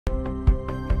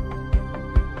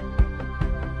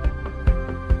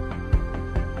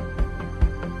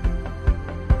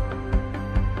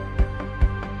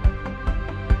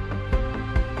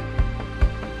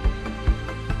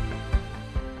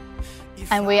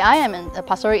I'm Wei-I. I'm a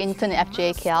pastoral intern at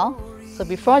FGAKL. So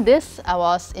before this, I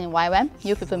was in YWAM,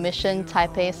 Youth with a Mission,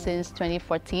 Taipei since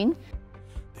 2014.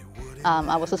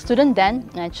 I was a student then,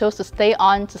 and I chose to stay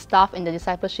on to staff in the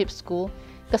discipleship school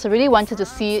because I really wanted to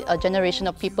see a generation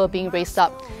of people being raised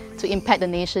up to impact the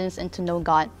nations and to know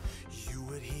God.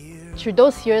 Through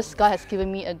those years, God has given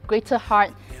me a greater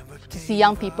heart to see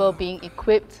young people being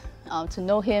equipped to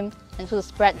know Him and to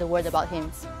spread the word about Him.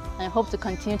 And I hope to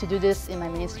continue to do this in my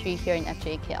ministry here in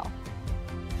FGAKL.